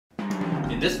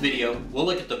this video, we'll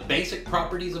look at the basic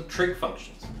properties of trig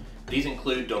functions. These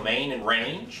include domain and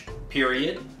range,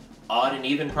 period, odd and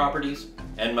even properties,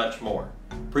 and much more.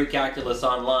 PreCalculus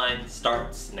Online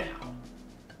starts now.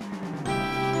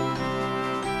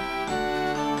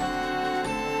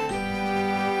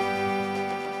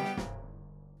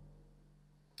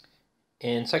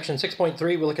 In section 6.3,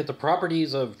 we'll look at the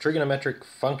properties of trigonometric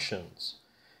functions.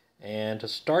 And to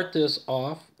start this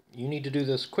off, you need to do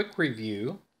this quick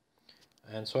review.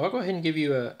 And so I'll go ahead and give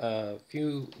you a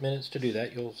few minutes to do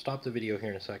that. You'll stop the video here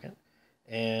in a second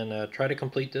and try to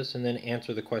complete this and then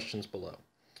answer the questions below.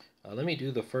 Let me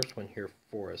do the first one here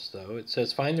for us, though. It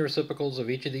says find the reciprocals of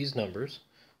each of these numbers.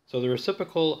 So the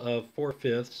reciprocal of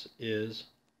 4/5 is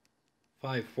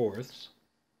 5/4.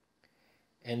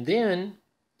 And then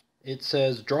it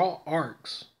says draw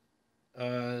arcs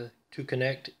to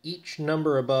connect each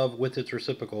number above with its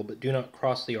reciprocal, but do not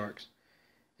cross the arcs.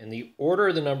 And the order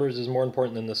of the numbers is more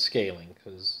important than the scaling,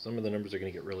 because some of the numbers are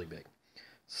going to get really big.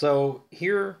 So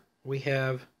here we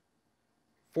have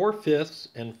 4/5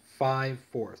 and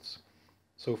 5/4.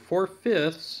 So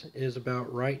 4/5 is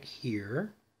about right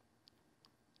here.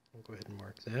 I'll go ahead and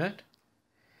mark that.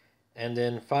 And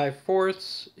then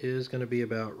 5/4 is going to be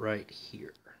about right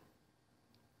here.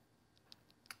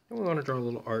 And we want to draw a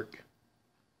little arc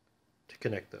to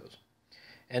connect those.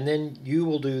 And then you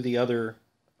will do the other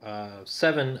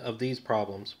 7 of these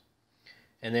problems.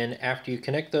 And then after you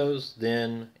connect those,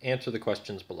 then answer the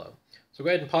questions below. So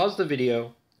go ahead and pause the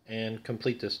video and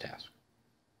complete this task.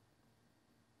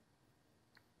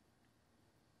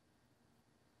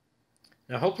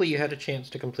 Now hopefully you had a chance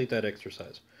to complete that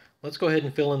exercise. Let's go ahead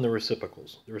and fill in the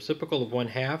reciprocals. The reciprocal of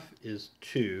 1/2 is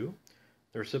 2.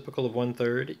 The reciprocal of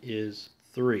 1/3 is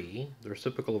 3. The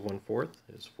reciprocal of 1/4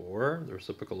 is 4. The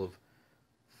reciprocal of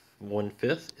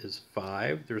 1/5 is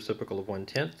 5. The reciprocal of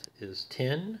 1/10 is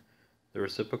 10. The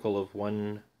reciprocal of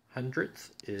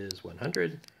 1/100th is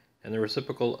 100. And the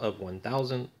reciprocal of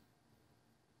 1,000th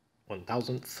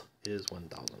is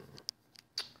 1,000.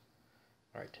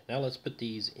 All right, now let's put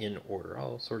these in order.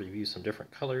 I'll sort of use some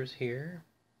different colors here.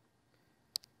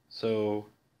 So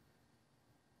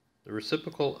the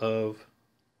reciprocal of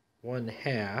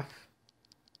 1/2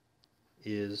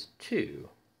 is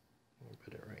 2. We'll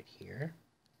put it right here.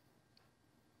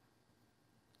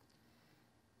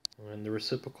 And the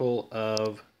reciprocal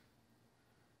of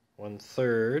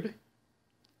 1/3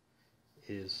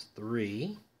 is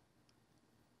 3.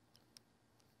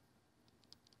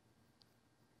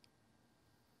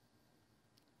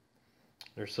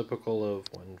 The reciprocal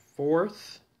of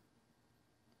 1/4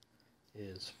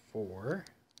 is 4.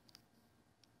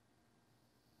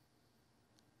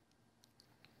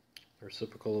 The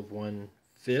reciprocal of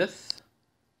 1/5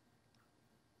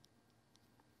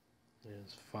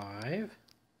 is 5.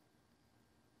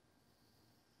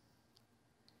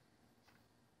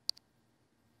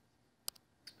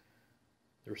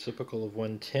 The reciprocal of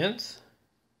 1/10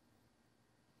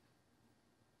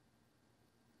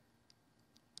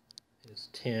 is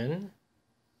 10.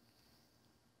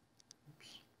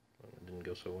 Oops, that didn't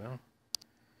go so well.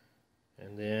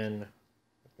 And then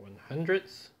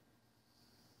 1/100th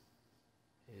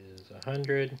is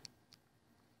 100.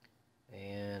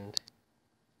 And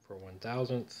for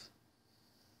 1,000th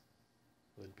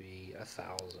would be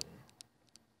 1,000.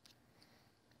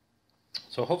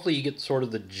 So hopefully you get sort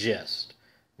of the gist.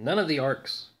 None of the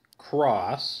arcs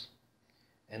cross,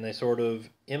 and they sort of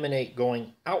emanate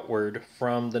going outward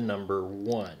from the number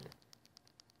 1.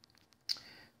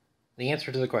 The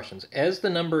answer to the questions. As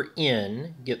the number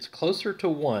n gets closer to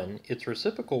 1, its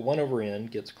reciprocal 1/n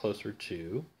gets closer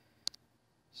to.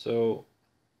 So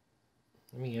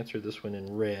let me answer this one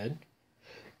in red.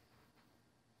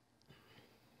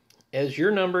 As your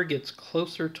number gets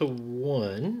closer to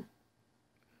 1,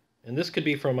 and this could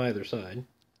be from either side,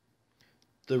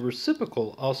 the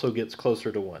reciprocal also gets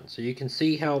closer to 1. So you can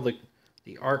see how the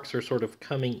arcs are sort of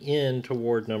coming in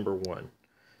toward number 1.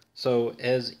 So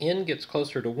as n gets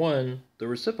closer to 1, the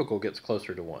reciprocal gets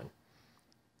closer to 1.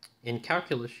 In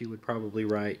calculus, you would probably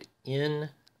write n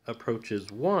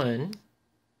approaches 1,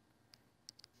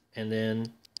 and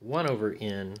then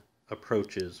 1/n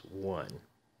approaches 1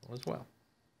 as well.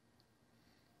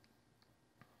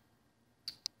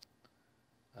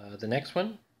 The next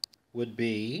one would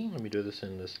be, let me do this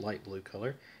in this light blue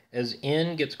color, as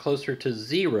n gets closer to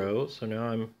 0, so now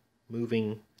I'm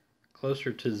moving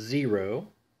closer to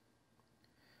 0,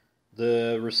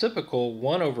 the reciprocal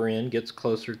 1/n gets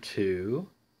closer to,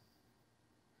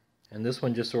 and this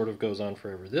one just sort of goes on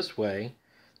forever this way.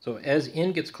 So as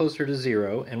n gets closer to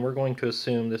 0, and we're going to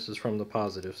assume this is from the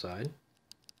positive side,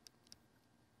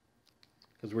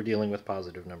 because we're dealing with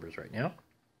positive numbers right now,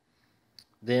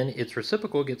 then its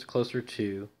reciprocal gets closer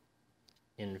to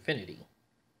infinity.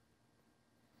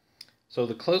 So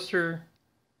the closer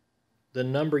the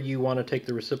number you want to take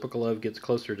the reciprocal of gets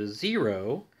closer to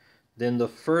 0, then the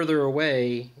further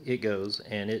away it goes,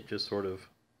 and it just sort of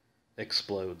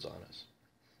explodes on us.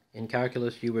 In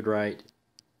calculus, you would write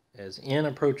as n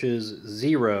approaches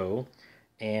 0,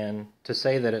 and to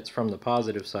say that it's from the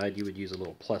positive side, you would use a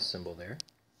little plus symbol there.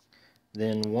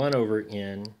 Then 1 over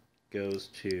n goes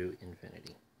to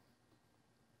infinity.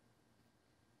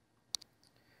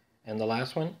 And the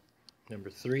last one, number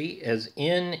 3, as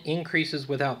n increases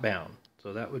without bound,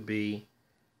 so that would be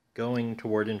going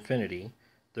toward infinity,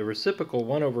 the reciprocal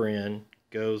 1 over n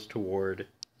goes toward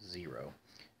 0.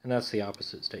 And that's the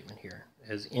opposite statement here.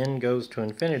 As n goes to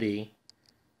infinity,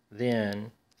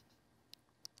 then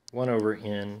 1 over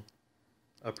n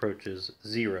approaches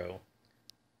 0.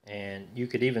 And you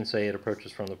could even say it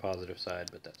approaches from the positive side,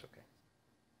 but that's okay.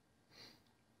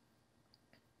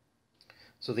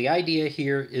 So the idea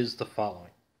here is the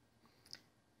following.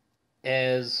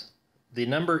 As the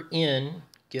number n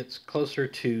gets closer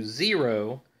to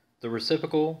 0, the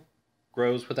reciprocal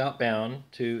grows without bound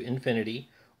to infinity,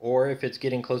 or if it's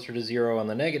getting closer to 0 on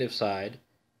the negative side,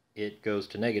 it goes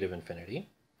to negative infinity.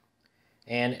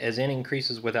 And as n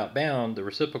increases without bound, the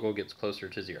reciprocal gets closer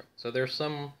to 0. So there's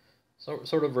some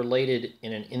sort of related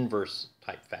in an inverse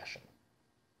type fashion.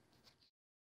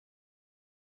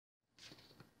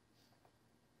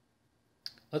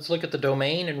 Let's look at the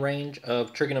domain and range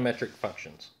of trigonometric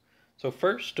functions. So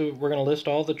first, we're going to list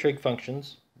all the trig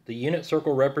functions, the unit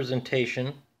circle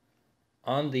representation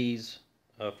on these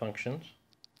functions,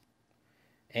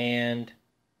 and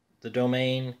the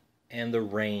domain and the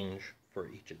range for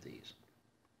each of these.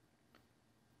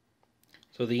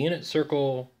 So the unit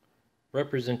circle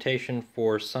representation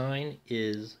for sine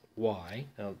is y.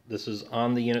 Now this is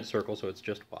on the unit circle, so it's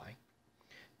just y.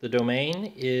 The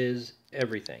domain is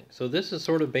everything. So this is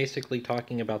sort of basically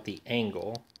talking about the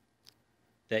angle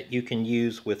that you can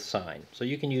use with sine. So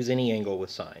you can use any angle with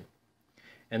sine.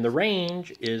 And the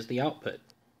range is the output.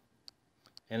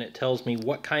 And it tells me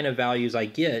what kind of values I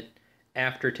get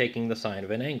after taking the sine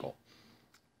of an angle.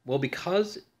 Well,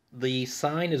 because the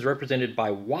sine is represented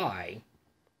by y,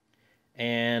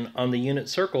 and on the unit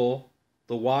circle,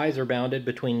 the y's are bounded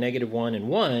between -1 and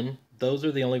 1, those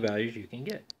are the only values you can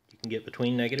get. You can get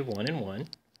between -1 and 1,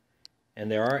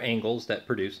 and there are angles that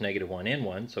produce -1 and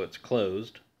 1, so it's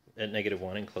closed at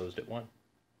 -1 and closed at 1.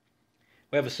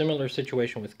 We have a similar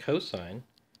situation with cosine.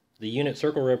 The unit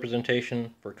circle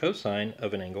representation for cosine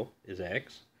of an angle is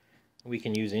x. We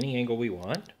can use any angle we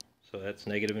want, so that's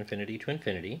 -infinity to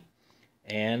infinity,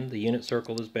 and the unit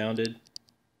circle is bounded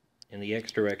in the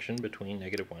x direction between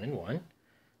 -1 and 1,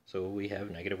 so we have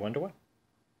 -1 to 1.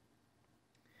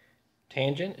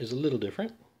 Tangent is a little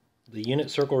different. The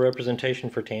unit circle representation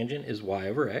for tangent is y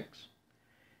over x.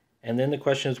 And then the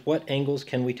question is, what angles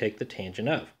can we take the tangent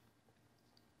of?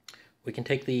 We can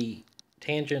take the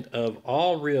tangent of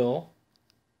all real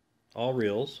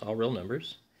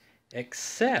numbers,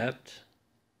 except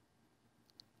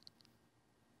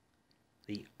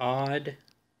the odd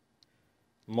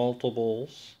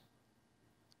multiples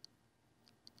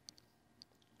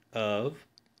of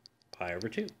pi over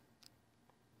 2.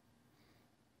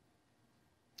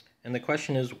 And the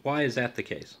question is, why is that the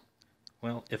case?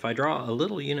 Well, if I draw a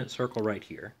little unit circle right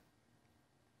here,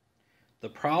 the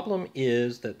problem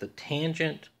is that the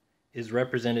tangent is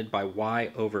represented by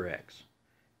y over x.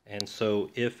 And so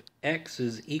if x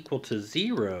is equal to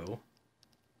 0,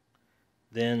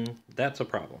 then that's a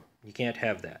problem. You can't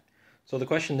have that. So the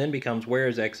question then becomes, where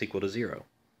is x equal to 0?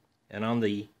 And on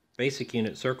the basic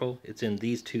unit circle, it's in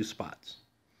these two spots.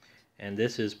 And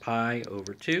this is pi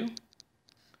over 2,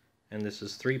 and this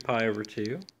is 3 pi over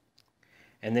 2.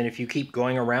 And then if you keep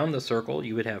going around the circle,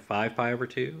 you would have 5 pi over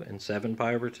 2 and 7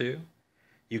 pi over 2.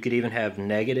 You could even have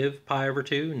negative pi over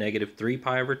 2, negative 3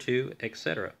 pi over 2,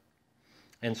 etc.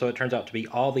 And so it turns out to be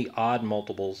all the odd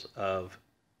multiples of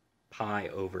pi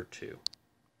over 2.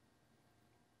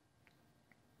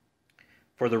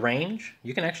 For the range,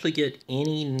 you can actually get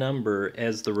any number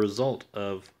as the result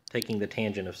of taking the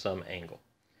tangent of some angle.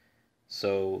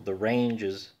 So the range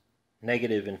is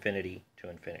 -infinity to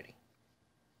infinity.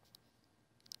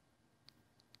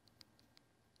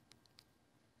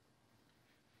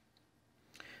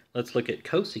 Let's look at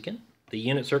cosecant. The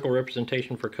unit circle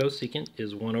representation for cosecant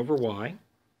is 1 over y.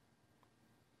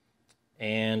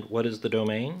 And what is the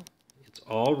domain? It's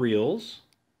all reals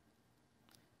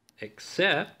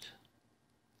except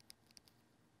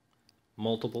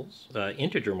multiples,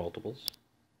 integer multiples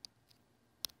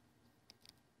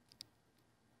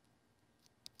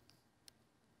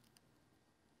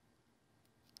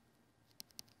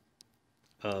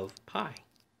of pi.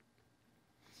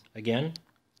 Again,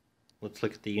 let's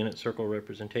look at the unit circle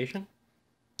representation.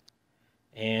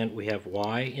 And we have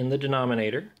y in the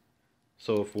denominator.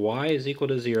 So if y is equal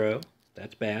to 0,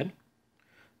 that's bad.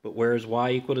 But where is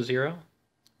y equal to 0?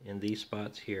 In these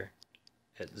spots here.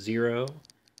 At 0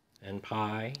 and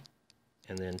pi,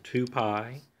 and then 2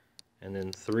 pi, and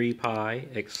then 3 pi,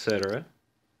 etc.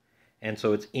 And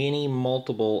so it's any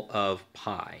multiple of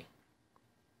pi.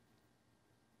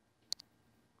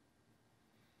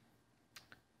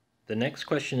 The next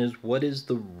question is, what is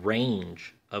the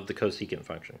range of the cosecant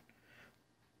function?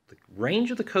 The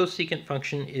range of the cosecant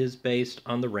function is based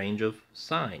on the range of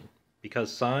sine.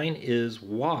 Because sine is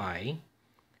y,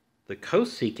 the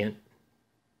cosecant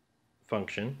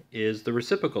function is the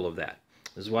reciprocal of that.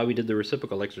 This is why we did the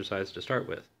reciprocal exercise to start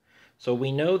with. So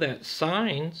we know that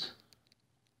sine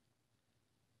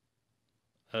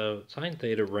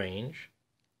theta range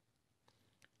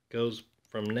goes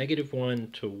from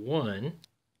 -1 to 1.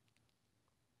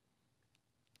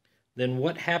 Then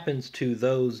what happens to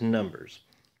those numbers?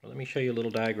 Well, let me show you a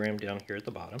little diagram down here at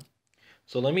the bottom.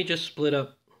 So let me just split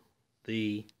up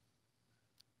the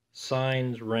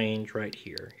sine's range right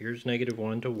here. Here's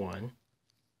 -1 to 1.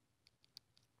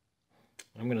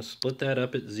 I'm going to split that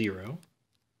up at 0.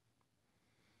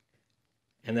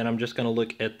 And then I'm just going to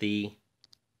look at the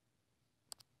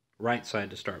right side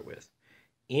to start with.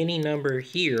 Any number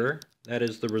here that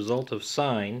is the result of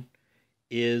sine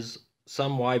is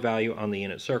some y value on the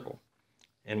unit circle.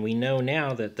 And we know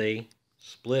now that they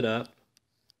split up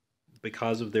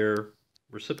because of their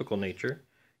reciprocal nature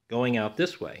going out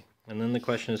this way. And then the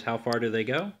question is, how far do they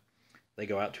go? They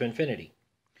go out to infinity.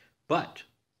 But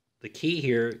the key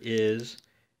here is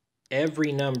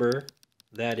every number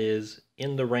that is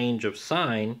in the range of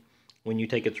sine, when you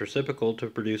take its reciprocal to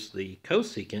produce the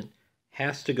cosecant,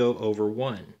 has to go over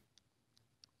 1.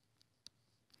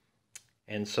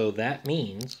 And so that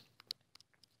means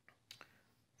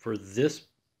for this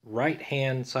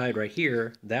right-hand side right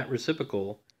here, that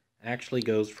reciprocal actually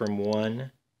goes from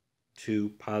 1 to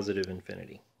positive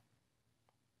infinity.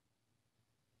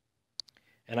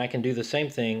 And I can do the same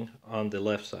thing on the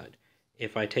left side.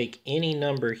 If I take any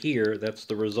number here that's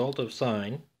the result of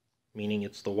sine, meaning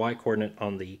it's the y-coordinate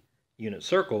on the unit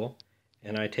circle,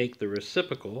 and I take the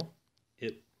reciprocal,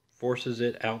 it forces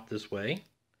it out this way,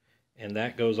 and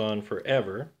that goes on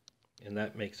forever, and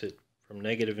that makes it from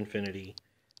negative infinity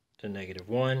to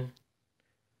 -1,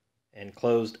 and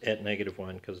closed at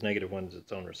 -1, because -1 is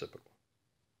its own reciprocal.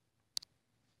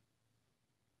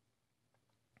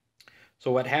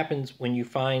 So what happens when you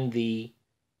find the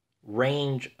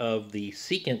range of the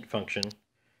secant function,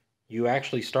 you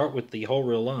actually start with the whole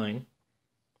real line,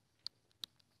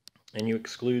 and you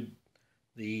exclude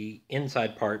the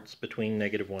inside parts between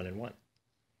 -1 and 1.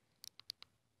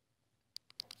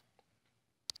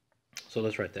 So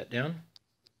let's write that down.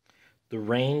 The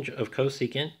range of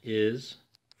cosecant is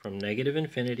from negative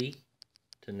infinity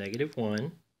to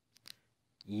 -1,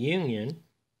 union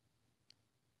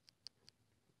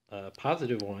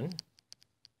positive 1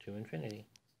 to infinity.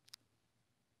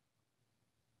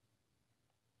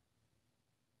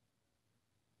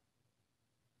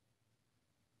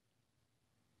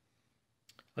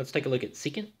 Let's take a look at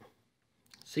secant.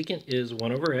 Secant is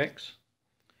 1 over x.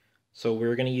 So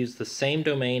we're going to use the same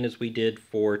domain as we did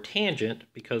for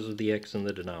tangent because of the x in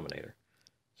the denominator.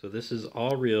 So this is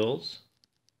all reals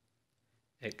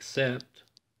except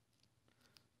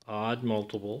odd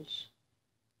multiples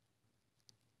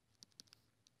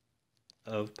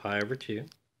of pi over 2.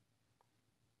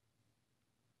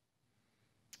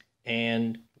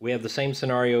 And we have the same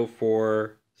scenario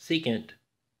for secant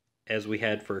as we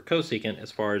had for cosecant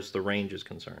as far as the range is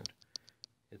concerned.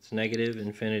 It's negative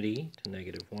infinity to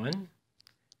 -1,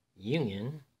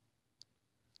 union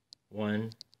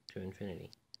 1 to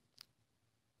infinity.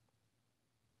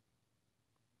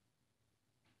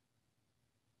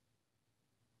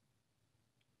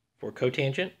 For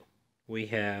cotangent, we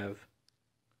have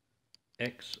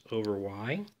x over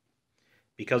y.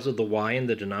 Because of the y in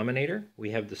the denominator,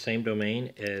 we have the same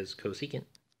domain as cosecant.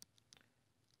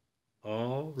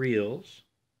 All reals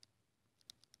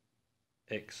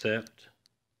except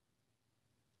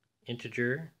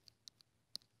integer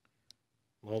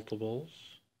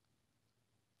multiples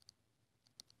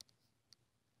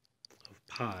of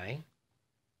pi,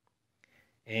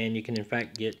 and you can in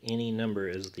fact get any number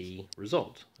as the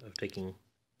result of taking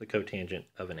the cotangent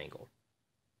of an angle.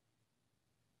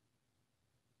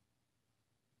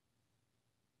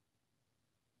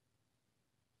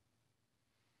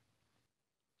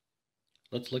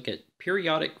 Let's look at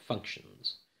periodic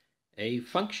functions. A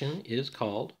function is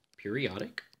called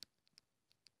periodic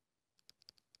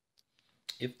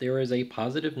if there is a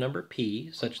positive number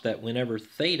p such that whenever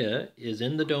theta is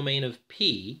in the domain of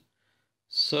p,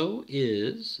 so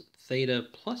is theta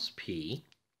plus p,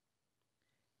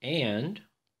 and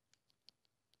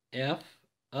f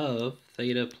of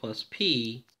theta plus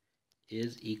p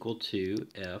is equal to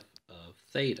f of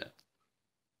theta.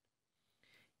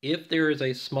 If there is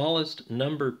a smallest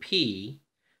number p,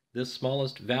 this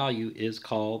smallest value is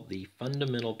called the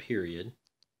fundamental period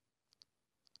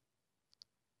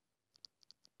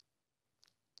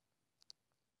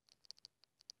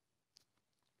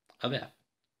of f.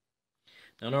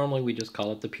 Now normally we just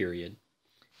call it the period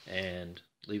and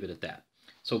leave it at that.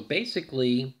 So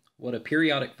basically what a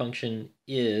periodic function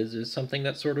is something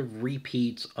that sort of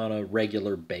repeats on a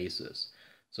regular basis.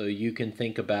 So you can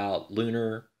think about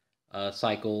lunar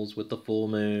cycles with the full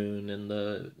moon and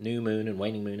the new moon and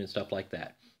waning moon and stuff like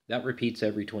that. That repeats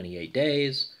every 28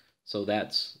 days, so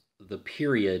that's the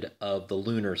period of the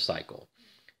lunar cycle.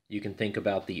 You can think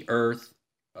about the Earth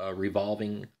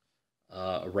revolving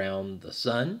around the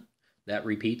sun. That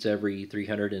repeats every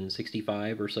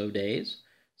 365 or so days.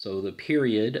 So the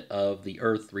period of the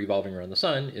Earth revolving around the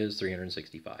sun is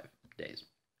 365 days.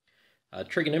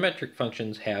 Trigonometric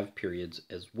functions have periods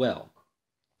as well.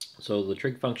 So the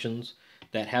trig functions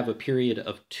that have a period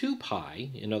of 2 pi,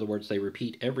 in other words, they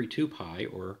repeat every 2 pi,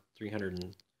 or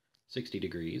 360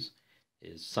 degrees,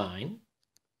 is sine,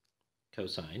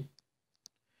 cosine,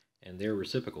 and their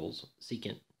reciprocals,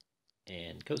 secant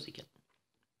and cosecant.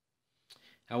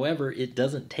 However, it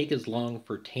doesn't take as long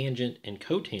for tangent and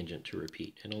cotangent to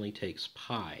repeat. It only takes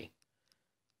pi.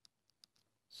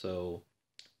 So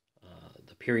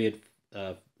the period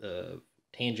of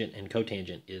tangent and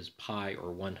cotangent is pi,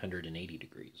 or 180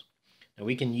 degrees. Now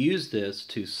we can use this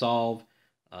to solve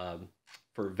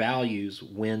for values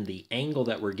when the angle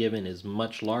that we're given is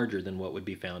much larger than what would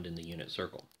be found in the unit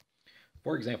circle.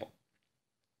 For example,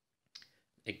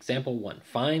 example 1,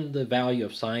 find the value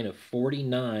of sine of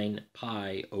 49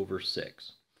 pi over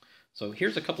 6. So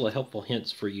here's a couple of helpful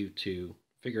hints for you to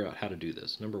figure out how to do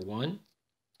this. Number 1,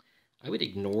 I would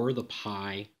ignore the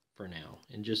pi for now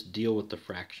and just deal with the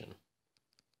fraction.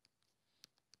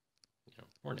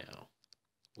 For now.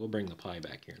 We'll bring the pi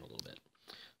back here in a little bit.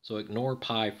 So ignore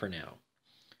pi for now.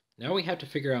 Now we have to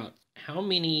figure out how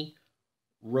many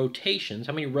rotations,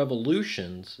 how many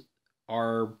revolutions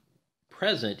are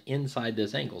present inside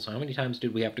this angle. So how many times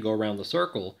did we have to go around the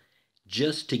circle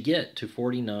just to get to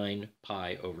 49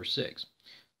 pi over 6?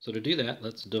 So to do that,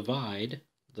 let's divide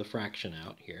the fraction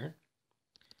out here.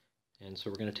 And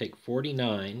so we're going to take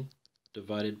 49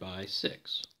 divided by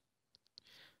 6.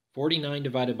 49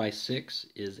 divided by 6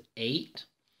 is 8,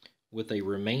 with a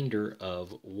remainder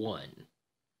of 1.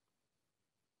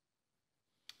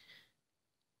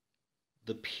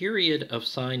 The period of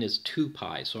sine is 2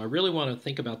 pi, so I really want to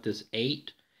think about this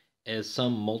 8 as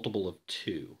some multiple of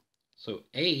 2. So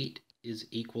 8 is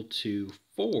equal to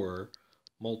 4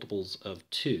 multiples of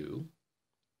 2.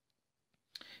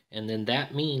 And then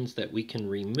that means that we can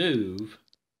remove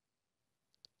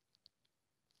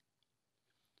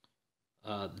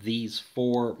these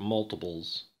 4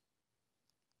 multiples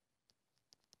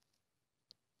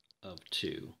of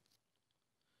 2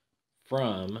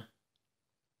 from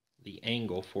the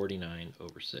angle 49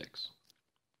 over 6.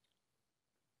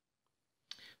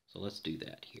 So let's do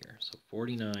that here. So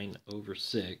 49 over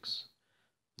 6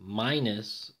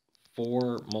 minus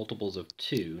 4 multiples of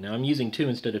 2. Now I'm using 2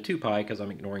 instead of 2 pi because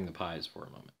I'm ignoring the pi's for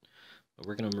a moment. But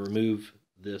we're going to remove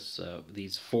this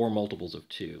these 4 multiples of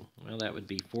 2. Well, that would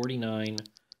be 49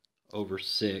 over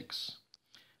 6.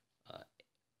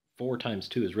 4 times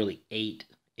 2 is really 8.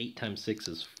 8 times 6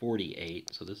 is 48.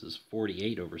 So this is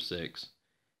 48 over 6.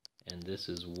 And this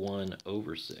is 1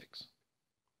 over 6.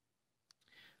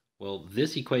 Well,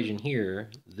 this equation here,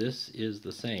 this is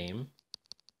the same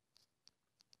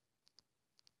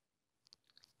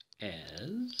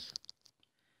as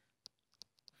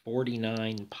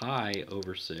 49 pi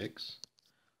over 6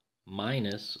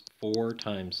 minus 4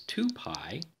 times 2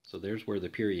 pi, so there's where the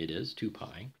period is, 2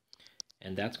 pi,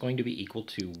 and that's going to be equal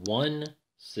to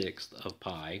 1/6 of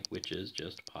pi, which is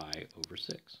just pi over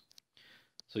 6.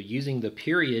 So using the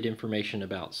period information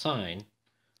about sine,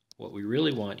 what we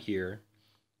really want here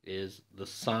is the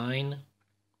sine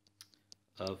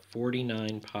of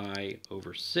 49 pi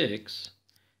over 6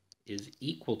 is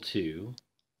equal to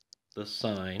the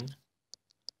sine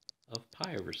of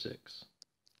pi over 6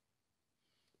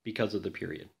 because of the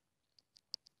period.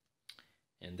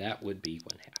 And that would be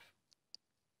 1/2.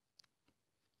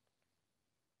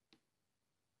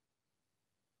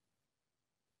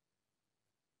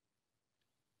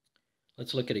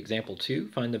 Let's look at example 2.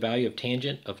 Find the value of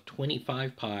tangent of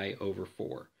 25 pi over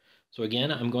 4. So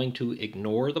again, I'm going to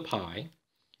ignore the pi,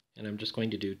 and I'm just going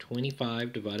to do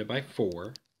 25 divided by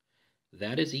 4.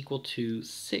 That is equal to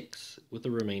 6 with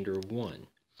a remainder of 1.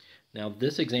 Now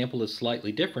this example is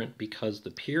slightly different because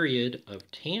the period of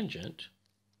tangent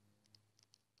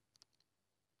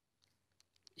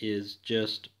is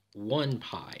just 1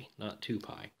 pi, not 2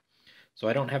 pi. So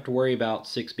I don't have to worry about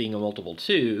 6 being a multiple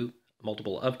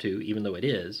of 2, even though it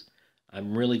is.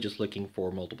 I'm really just looking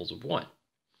for multiples of 1.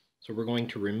 So we're going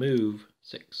to remove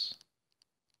 6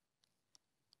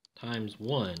 times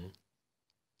 1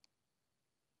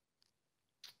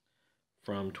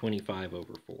 from 25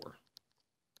 over 4.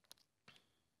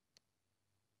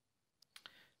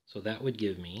 So that would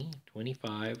give me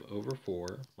 25 over 4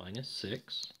 minus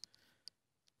 6.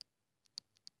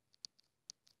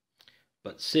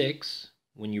 But 6,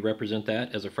 when you represent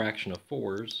that as a fraction of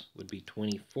 4s, would be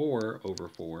 24 over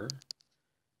 4.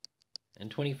 And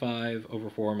 25 over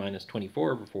 4 minus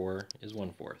 24 over 4 is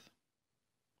 1/4.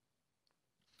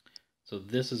 So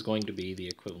this is going to be the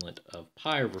equivalent of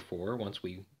pi over 4 once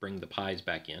we bring the pi's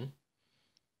back in.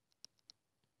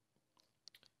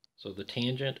 So the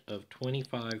tangent of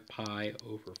 25 pi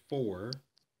over 4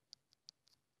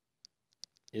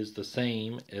 is the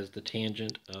same as the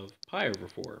tangent of pi over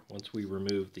 4 once we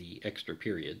remove the extra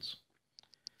periods.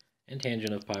 And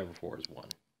tangent of pi over 4 is 1.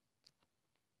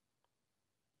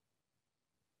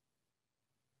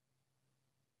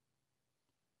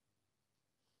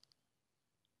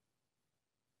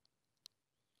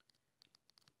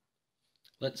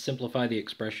 Let's simplify the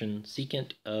expression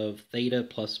secant of theta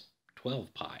plus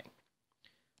 12 pi.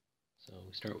 So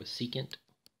we start with secant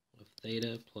of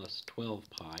theta plus 12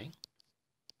 pi.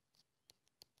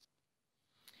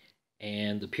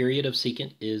 And the period of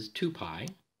secant is 2 pi.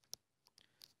 So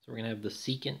we're going to have the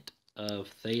secant of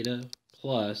theta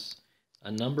plus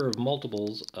a number of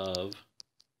multiples of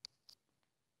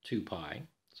 2 pi.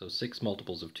 So 6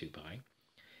 multiples of 2 pi.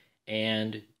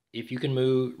 And if you can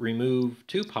remove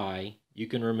 2 pi, you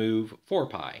can remove 4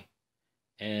 pi,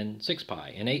 and 6 pi,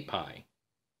 and 8 pi,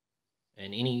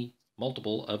 and any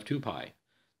multiple of 2 pi.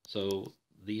 So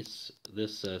this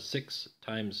 6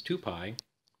 times 2 pi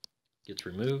gets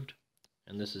removed,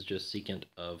 and this is just secant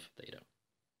of theta.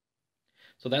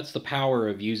 So that's the power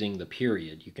of using the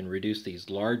period. You can reduce these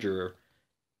larger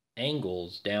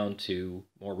angles down to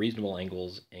more reasonable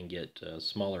angles and get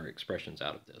smaller expressions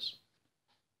out of this.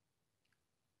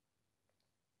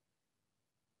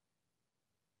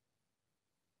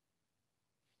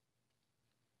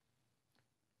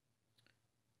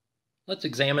 Let's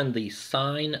examine the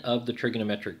sign of the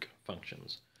trigonometric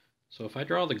functions. So if I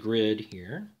draw the grid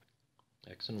here,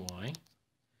 x and y,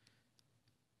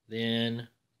 then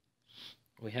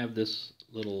we have this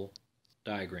little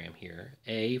diagram here,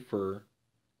 A for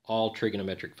all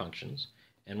trigonometric functions,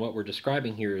 and what we're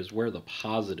describing here is where the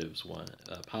positive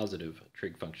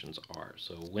trig functions are.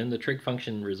 So when the trig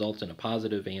function results in a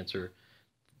positive answer,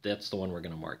 that's the one we're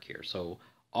going to mark here. So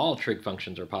all trig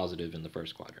functions are positive in the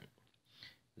first quadrant.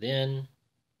 Then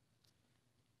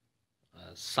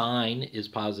sine is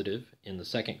positive in the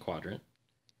second quadrant,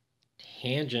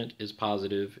 tangent is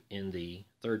positive in the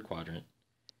third quadrant,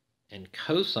 and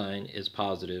cosine is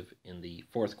positive in the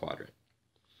fourth quadrant.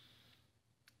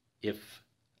 If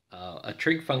a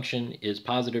trig function is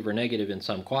positive or negative in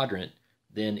some quadrant,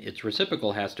 then its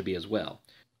reciprocal has to be as well.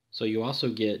 So you also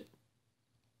get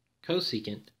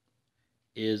cosecant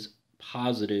is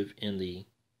positive in the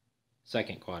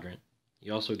second quadrant.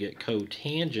 You also get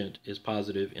cotangent is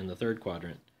positive in the third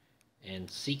quadrant, and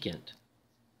secant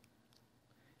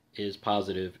is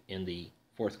positive in the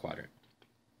fourth quadrant.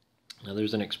 Now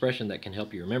there's an expression that can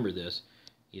help you remember this.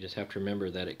 You just have to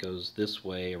remember that it goes this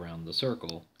way around the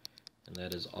circle, and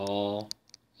that is all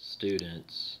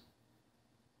students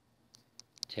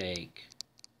take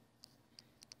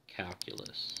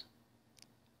calculus.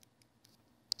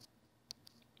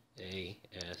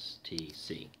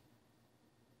 ASTC.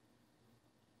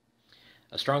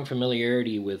 A strong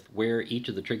familiarity with where each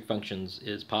of the trig functions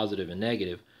is positive and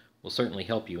negative will certainly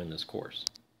help you in this course.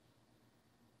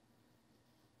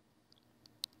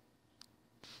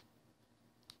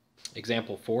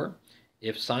 Example 4.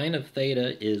 If sine of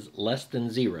theta is less than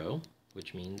 0,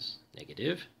 which means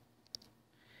negative,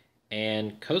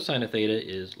 and cosine of theta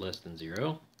is less than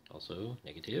 0, also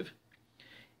negative,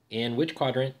 in which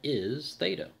quadrant is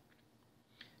theta?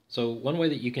 So one way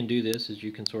that you can do this is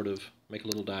you can sort of make a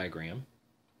little diagram.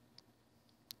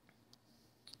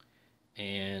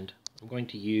 And I'm going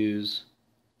to use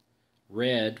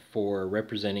red for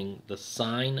representing the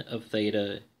sine of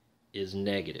theta is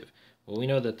negative. Well, we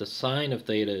know that the sine of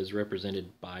theta is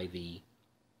represented by the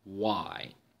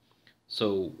y.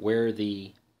 So where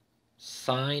the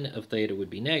sine of theta would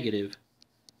be negative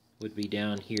would be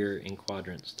down here in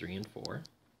quadrants 3 and 4.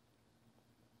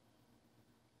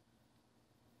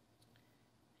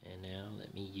 And now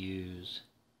let me use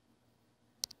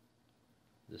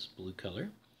this blue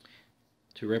color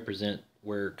to represent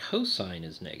where cosine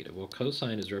is negative. Well,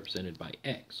 cosine is represented by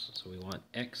x, so we want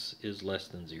x is less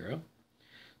than 0.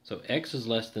 So x is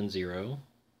less than 0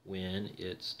 when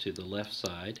it's to the left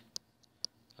side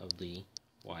of the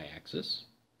y-axis.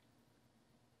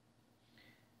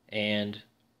 And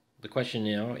the question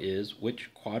now is,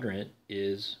 which quadrant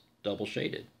is double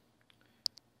shaded?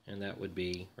 And that would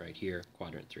be right here,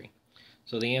 quadrant 3.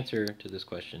 So the answer to this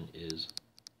question is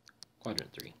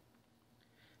quadrant 3.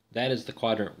 That is the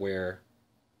quadrant where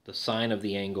the sine of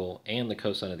the angle and the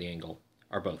cosine of the angle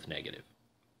are both negative.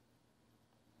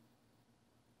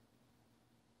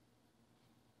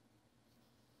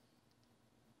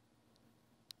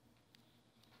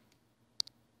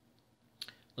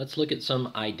 Let's look at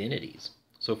some identities.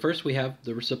 So first we have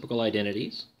the reciprocal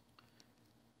identities.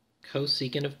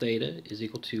 Cosecant of theta is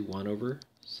equal to 1 over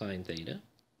sine theta.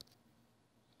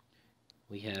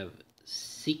 We have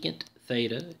secant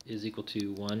theta is equal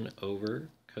to 1 over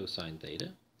cosine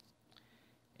theta.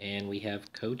 And we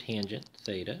have cotangent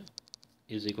theta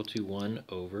is equal to 1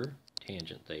 over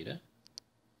tangent theta.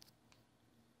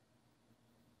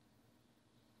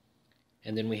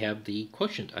 And then we have the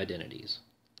quotient identities.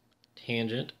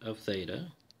 Tangent of theta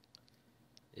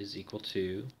is equal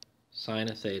to sine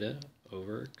of theta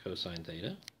over cosine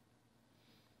theta.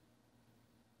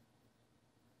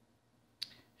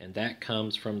 And that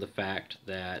comes from the fact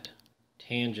that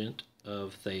tangent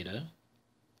of theta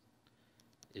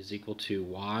is equal to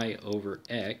y over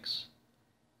x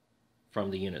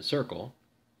from the unit circle,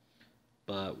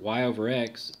 but y over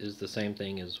x is the same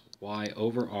thing as y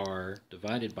over r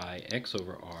divided by x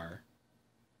over r,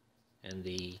 and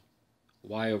the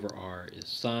y over r is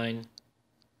sine,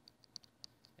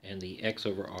 and the x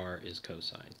over r is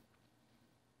cosine.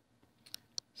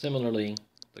 Similarly,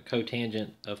 the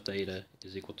cotangent of theta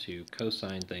is equal to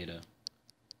cosine theta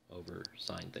over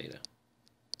sine theta.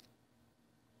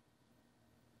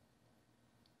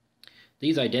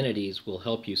 These identities will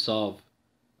help you solve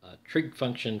trig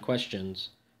function questions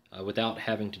without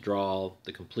having to draw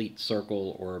the complete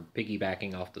circle or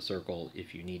piggybacking off the circle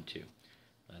if you need to.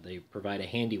 They provide a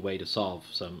handy way to solve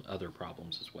some other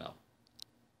problems as well.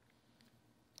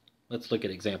 Let's look at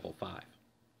example 5.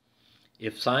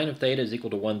 If sine of theta is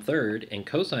equal to 1/3 and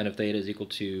cosine of theta is equal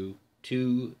to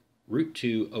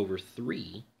 2√2 over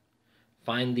 3,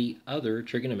 find the other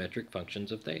trigonometric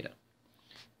functions of theta.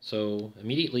 So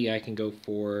immediately I can go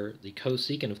for the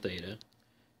cosecant of theta,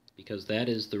 because that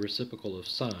is the reciprocal of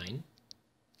sine.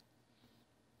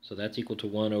 So that's equal to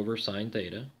 1 over sine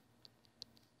theta.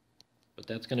 But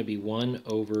that's going to be 1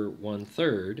 over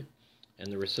 1/3,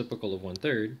 and the reciprocal of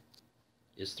 1/3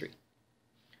 is 3.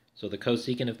 So the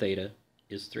cosecant of theta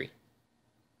is 3.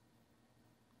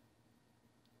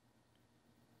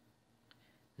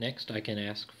 Next, I can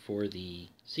ask for the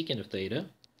secant of theta.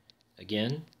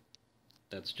 Again,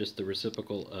 that's just the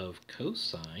reciprocal of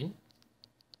cosine.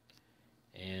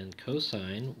 And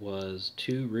cosine was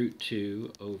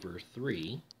 2√2 over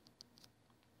 3.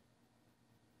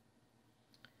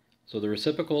 So the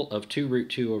reciprocal of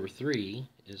 2√2 over 3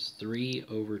 is 3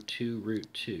 over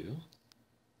 2√2.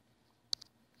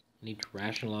 I need to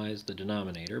rationalize the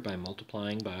denominator by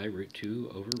multiplying by √2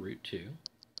 over √2.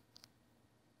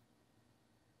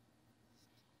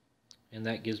 And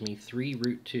that gives me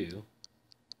 3√2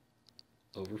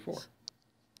 over 4.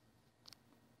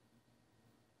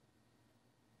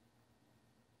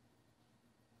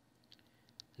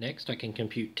 Next, I can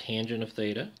compute tangent of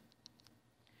theta.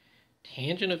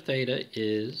 Tangent of theta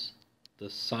is the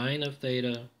sine of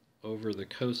theta over the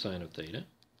cosine of theta,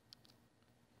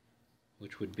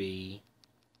 which would be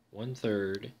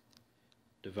 1/3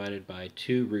 divided by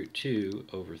 2√2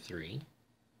 over 3.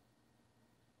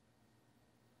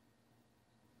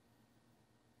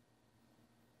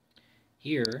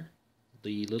 Here,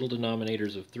 the little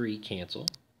denominators of 3 cancel.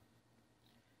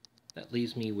 That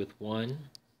leaves me with 1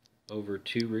 over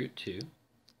 2√2.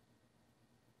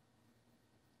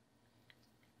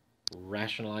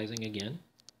 Rationalizing again,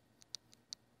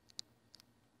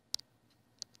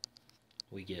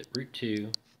 we get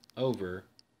 √2 over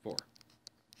 4.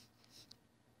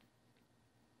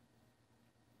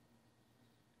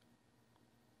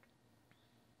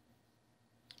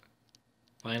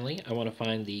 Finally, I want to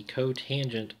find the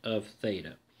cotangent of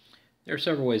theta. There are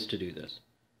several ways to do this.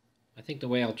 I think the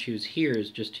way I'll choose here is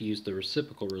just to use the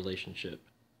reciprocal relationship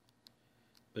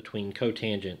between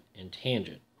cotangent and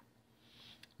tangent.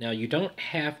 Now you don't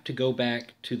have to go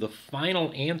back to the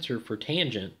final answer for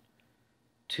tangent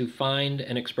to find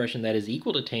an expression that is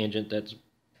equal to tangent that's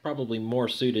probably more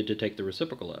suited to take the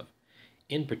reciprocal of.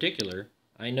 In particular,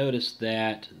 I noticed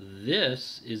that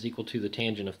this is equal to the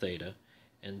tangent of theta,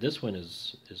 and this one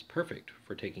is perfect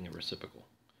for taking a reciprocal.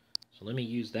 So let me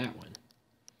use that one.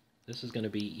 This is going to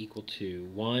be equal to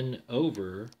 1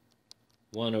 over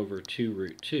 2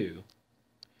 root 2,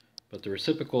 but the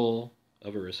reciprocal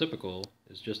of a reciprocal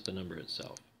is just the number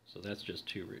itself. So that's just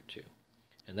 2 root 2.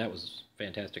 And that was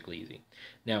fantastically easy.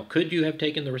 Now, could you have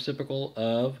taken the reciprocal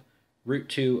of root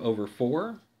 2 over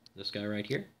 4, this guy right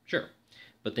here? Sure.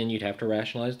 But then you'd have to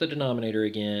rationalize the denominator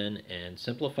again and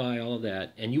simplify all of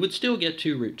that, and you would still get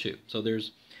 2 root 2. So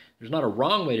there's not a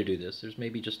wrong way to do this. There's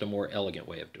maybe just a more elegant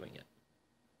way of doing it.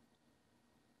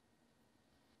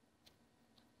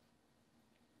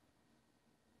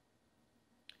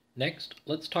 Next,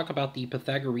 let's talk about the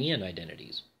Pythagorean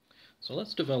identities. So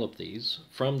let's develop these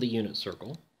from the unit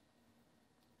circle.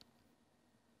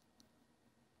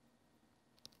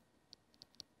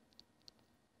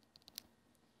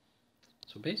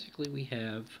 So basically we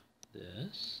have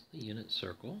this, the unit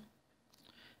circle,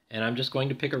 and I'm just going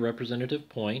to pick a representative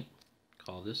point,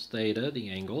 call this theta, the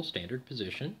angle, standard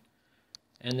position,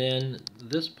 and then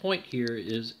this point here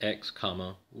is x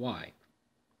comma y.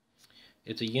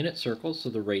 It's a unit circle, so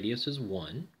the radius is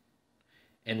 1,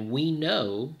 and we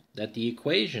know that the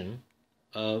equation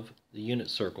of the unit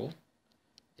circle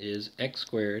is x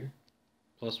squared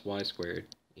plus y squared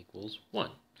equals 1.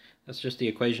 That's just the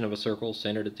equation of a circle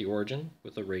centered at the origin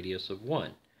with a radius of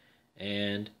 1.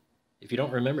 And if you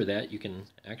don't remember that, you can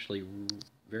actually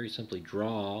very simply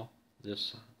draw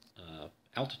this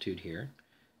altitude here,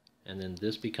 and then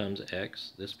this becomes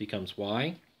x, this becomes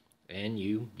y, and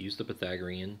you use the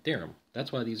Pythagorean theorem.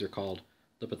 That's why these are called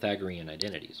the Pythagorean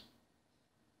identities.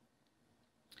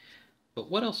 But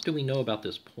what else do we know about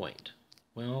this point?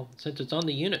 Well, since it's on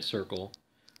the unit circle,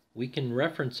 we can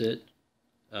reference it,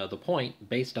 the point,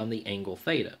 based on the angle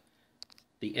theta.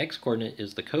 The x-coordinate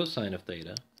is the cosine of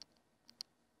theta,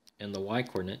 and the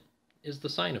y-coordinate is the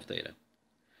sine of theta.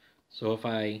 So if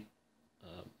I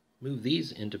move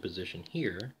these into position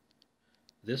here,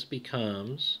 this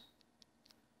becomes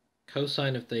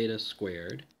cosine of theta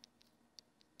squared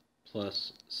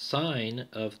plus sine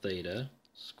of theta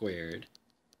squared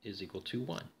is equal to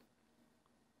 1.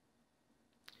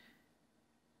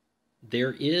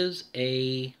 There is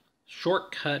a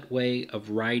shortcut way of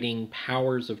writing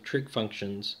powers of trig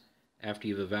functions after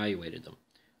you've evaluated them.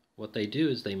 What they do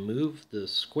is they move the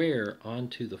square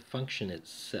onto the function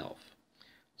itself.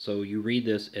 So you read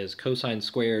this as cosine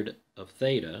squared of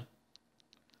theta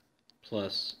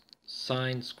plus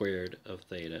sine squared of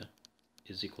theta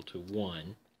is equal to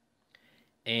 1.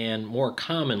 And more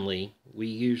commonly, we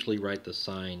usually write the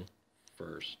sine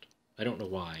first. I don't know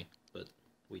why, but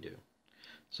we do.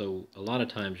 So a lot of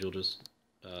times you'll just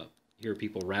hear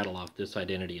people rattle off this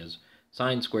identity as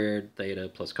sine squared theta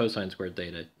plus cosine squared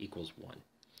theta equals 1.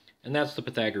 And that's the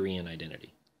Pythagorean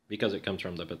identity, because it comes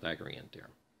from the Pythagorean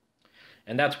theorem.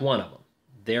 And that's one of them.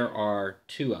 There are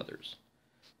two others.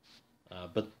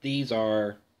 But these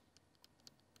are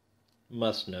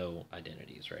must-know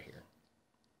identities right here.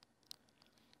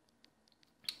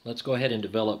 Let's go ahead and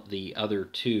develop the other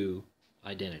two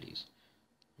identities.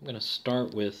 I'm going to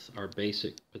start with our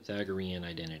basic Pythagorean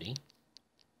identity.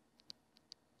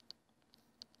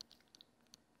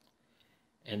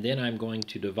 And then I'm going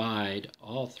to divide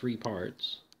all three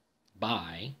parts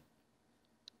by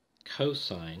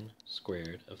cosine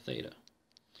squared of theta.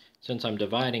 Since I'm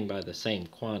dividing by the same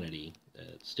quantity,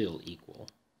 it's still equal.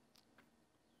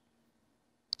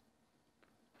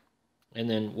 And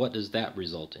then what does that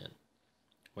result in?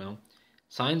 Well,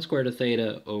 sine squared of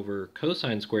theta over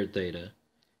cosine squared theta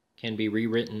can be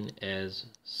rewritten as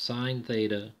sine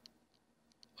theta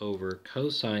over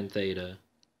cosine theta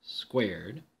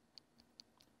squared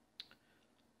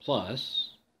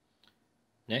plus,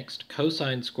 next,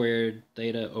 cosine squared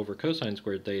theta over cosine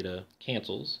squared theta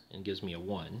cancels and gives me a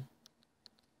 1.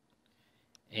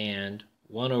 And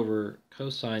 1 over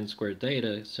cosine squared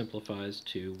theta simplifies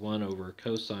to 1 over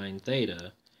cosine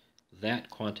theta, that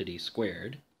quantity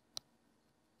squared.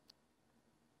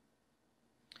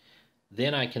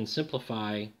 Then I can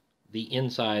simplify the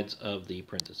insides of the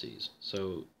parentheses.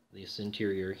 So this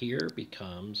interior here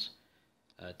becomes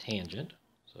tangent.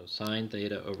 So sine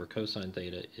theta over cosine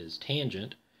theta is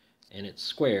tangent, and it's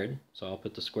squared, so I'll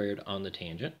put the squared on the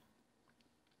tangent,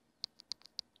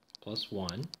 plus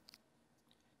 1.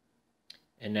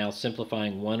 And now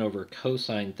simplifying 1 over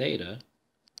cosine theta,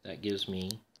 that gives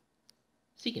me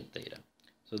secant theta.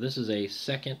 So this is a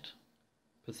second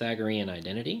Pythagorean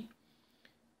identity,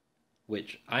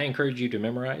 which I encourage you to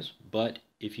memorize, but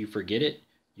if you forget it,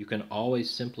 you can always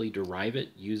simply derive it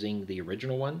using the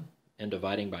original one and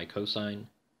dividing by cosine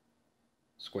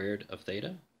squared of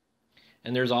theta.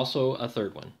 And there's also a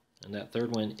third one, and that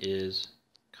third one is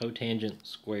cotangent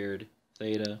squared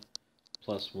theta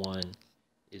plus 1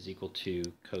 is equal to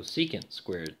cosecant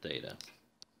squared theta.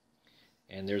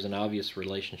 And there's an obvious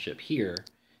relationship here.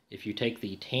 If you take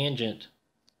the tangent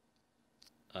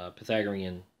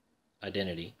Pythagorean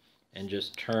identity and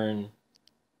just turn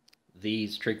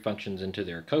these trig functions into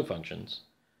their cofunctions,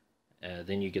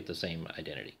 then you get the same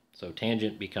identity. So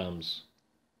tangent becomes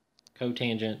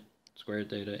cotangent squared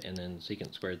theta, and then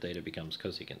secant squared theta becomes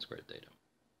cosecant squared theta.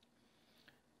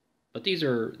 But these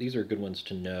are good ones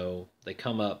to know. They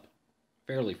come up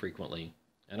fairly frequently,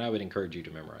 and I would encourage you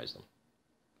to memorize them.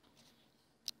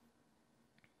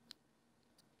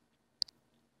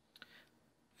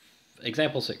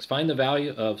 Example 6. Find the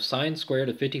value of sine squared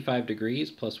of 55 degrees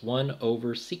plus 1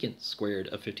 over secant squared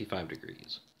of 55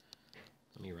 degrees.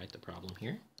 Let me write the problem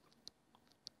here.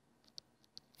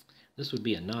 This would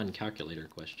be a non-calculator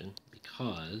question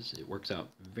because it works out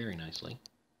very nicely,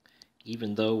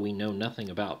 even though we know nothing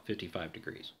about 55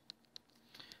 degrees.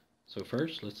 So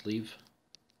first, let's leave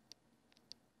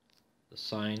the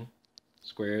sine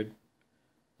squared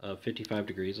of 55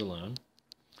 degrees alone.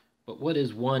 But what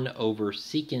is 1 over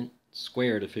secant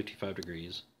squared of 55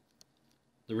 degrees?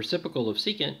 The reciprocal of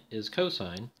secant is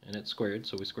cosine, and it's squared,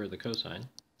 so we square the cosine. And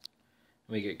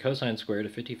we get cosine squared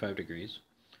of 55 degrees.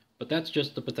 But that's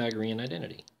just the Pythagorean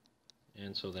identity,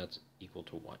 and so that's equal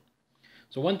to 1.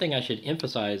 So one thing I should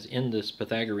emphasize in this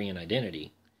Pythagorean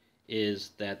identity is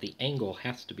that the angle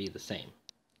has to be the same.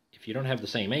 If you don't have the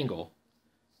same angle,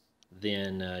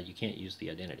 then you can't use the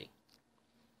identity.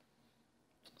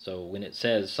 So when it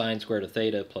says sine squared of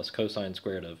theta plus cosine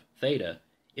squared of theta,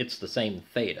 it's the same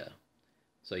theta.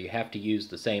 So you have to use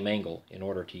the same angle in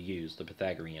order to use the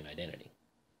Pythagorean identity.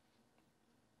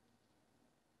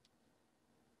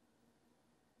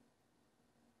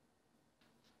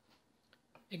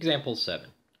 Example 7.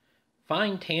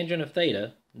 Find tangent of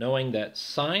theta, knowing that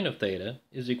sine of theta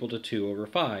is equal to 2 over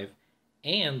 5,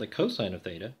 and the cosine of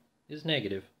theta is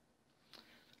negative.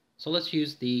 So let's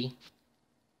use the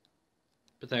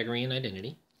Pythagorean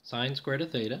identity. Sine squared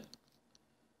of theta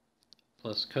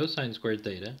plus cosine squared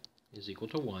theta is equal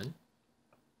to 1.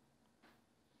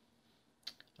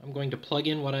 I'm going to plug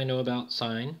in what I know about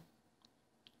sine,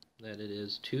 that it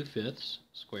is 2/5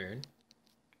 squared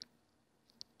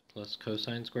plus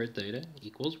cosine squared theta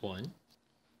equals 1.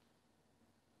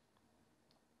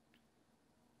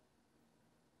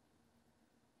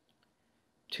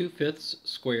 Two-fifths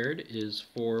squared is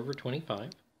 4 over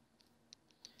 25.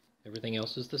 Everything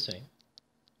else is the same.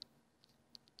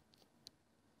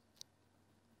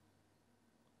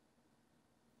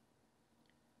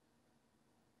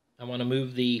 I want to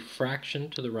move the fraction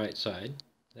to the right side.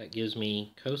 That gives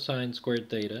me cosine squared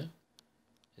theta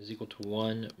is equal to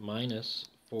 1 minus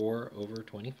 4 over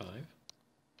 25.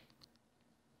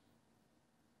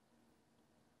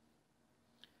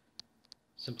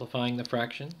 Simplifying the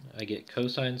fraction, I get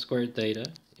cosine squared theta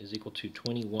is equal to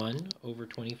 21 over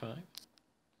 25.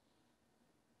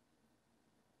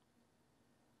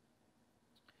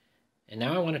 And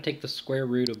now I want to take the square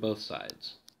root of both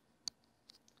sides.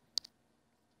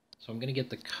 So I'm going to get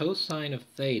the cosine of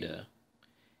theta.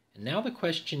 And now the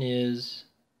question is,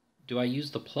 do I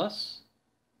use the plus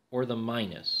or the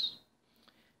minus?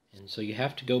 And so you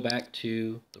have to go back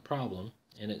to the problem,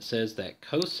 and it says that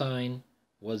cosine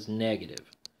was negative.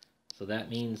 So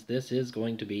that means this is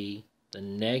going to be the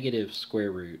negative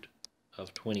square root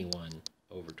of 21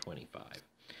 over 25.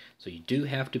 So you do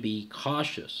have to be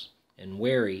cautious and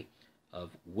wary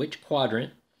of which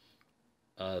quadrant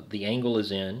the angle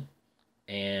is in,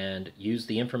 and use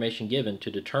the information given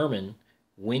to determine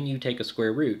when you take a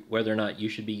square root whether or not you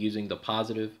should be using the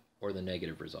positive or the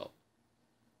negative result.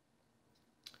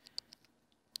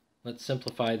 Let's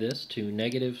simplify this to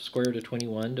negative square root of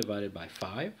 21 divided by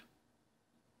 5.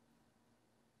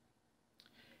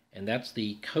 And that's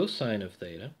the cosine of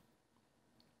theta.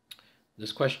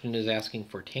 This question is asking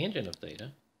for tangent of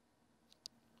theta.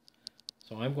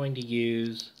 So I'm going to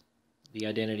use the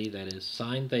identity that is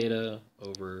sine theta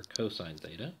over cosine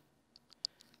theta.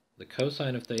 The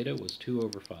cosine of theta was 2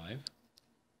 over 5.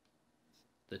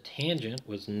 The tangent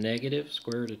was negative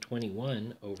square root of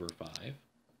 21 over 5.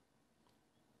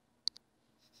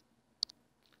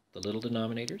 The little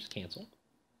denominators cancel.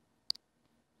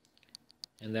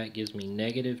 And that gives me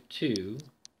negative 2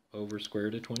 over square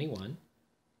root of 21.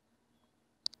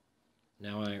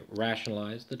 Now I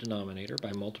rationalize the denominator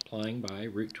by multiplying by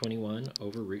root 21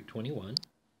 over root 21.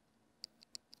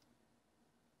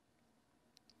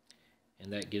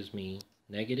 And that gives me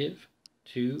negative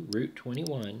 2 root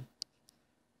 21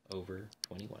 over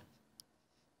 21.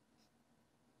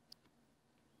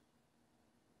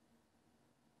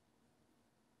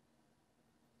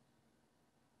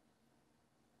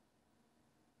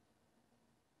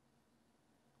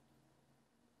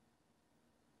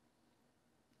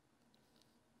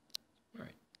 All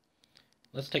right,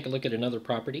 let's take a look at another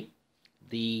property,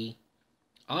 the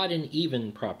odd and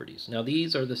even properties. Now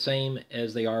these are the same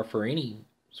as they are for any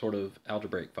sort of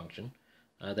algebraic function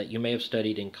that you may have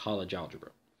studied in college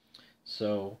algebra.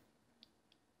 So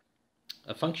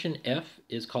a function f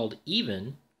is called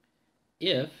even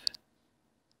if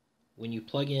when you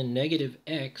plug in negative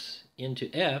x into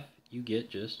f, you get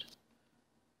just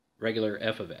regular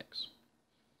f of x.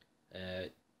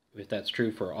 If that's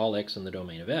true for all x in the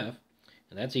domain of f,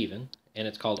 and that's even. And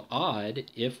it's called odd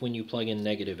if when you plug in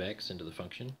negative x into the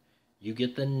function, you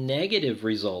get the negative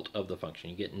result of the function.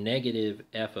 You get negative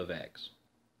f of x.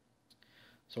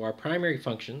 So our primary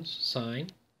function's sign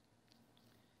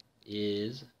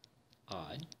is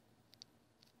odd,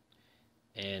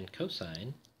 and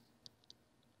cosine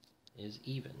is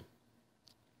even.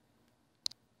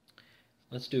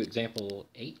 Let's do example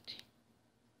 8.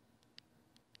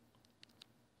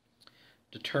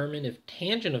 Determine if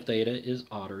tangent of theta is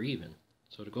odd or even.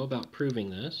 So to go about proving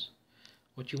this,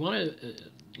 what you want to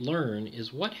learn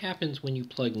is what happens when you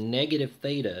plug negative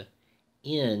theta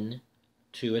in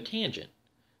to a tangent.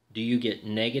 Do you get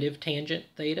negative tangent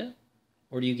theta,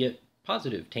 or do you get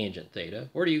positive tangent theta,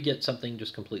 or do you get something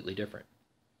just completely different?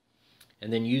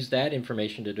 And then use that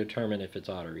information to determine if it's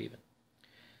odd or even.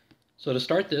 So to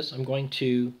start this, I'm going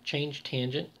to change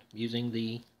tangent using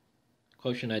the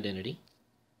quotient identity.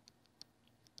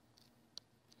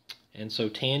 And so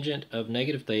tangent of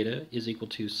negative theta is equal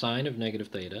to sine of negative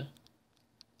theta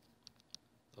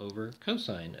over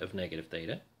cosine of negative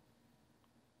theta.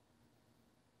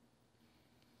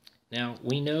 Now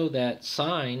we know that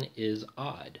sine is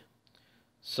odd.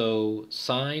 So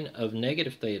sine of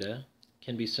negative theta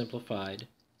can be simplified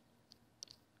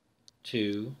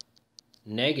to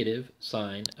negative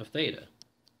sine of theta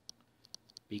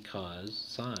because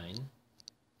sine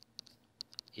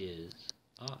is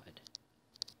odd.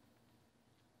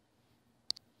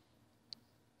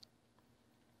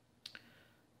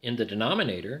 In the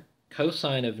denominator,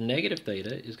 cosine of negative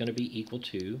theta is going to be equal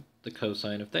to the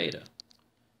cosine of theta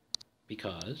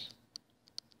because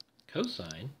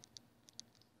cosine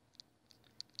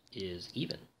is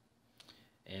even.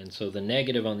 And so the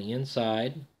negative on the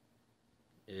inside,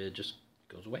 it just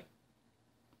goes away.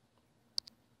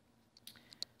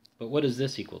 But what is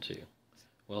this equal to?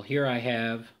 Well, here I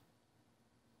have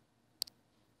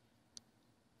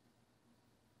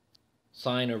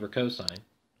sine over cosine,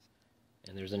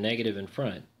 and there's a negative in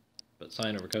front, but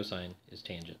sine over cosine is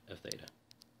tangent of theta.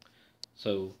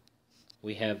 So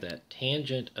we have that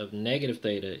tangent of negative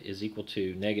theta is equal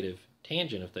to negative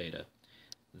tangent of theta.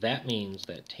 That means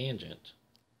that tangent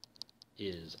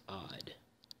is odd.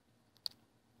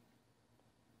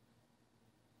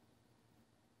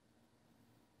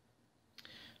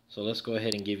 So let's go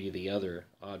ahead and give you the other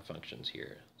odd functions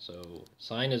here. So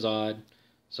sine is odd,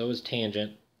 so is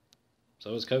tangent,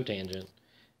 so is cotangent,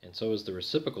 and so is the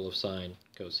reciprocal of sine,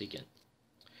 cosecant.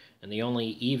 And the only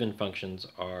even functions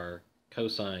are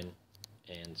cosine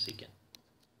and secant.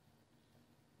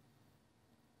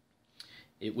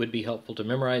 It would be helpful to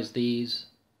memorize these,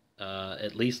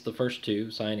 at least the first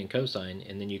two, sine and cosine,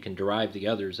 and then you can derive the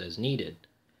others as needed.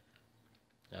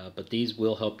 But these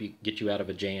will help you get you out of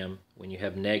a jam when you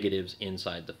have negatives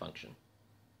inside the function.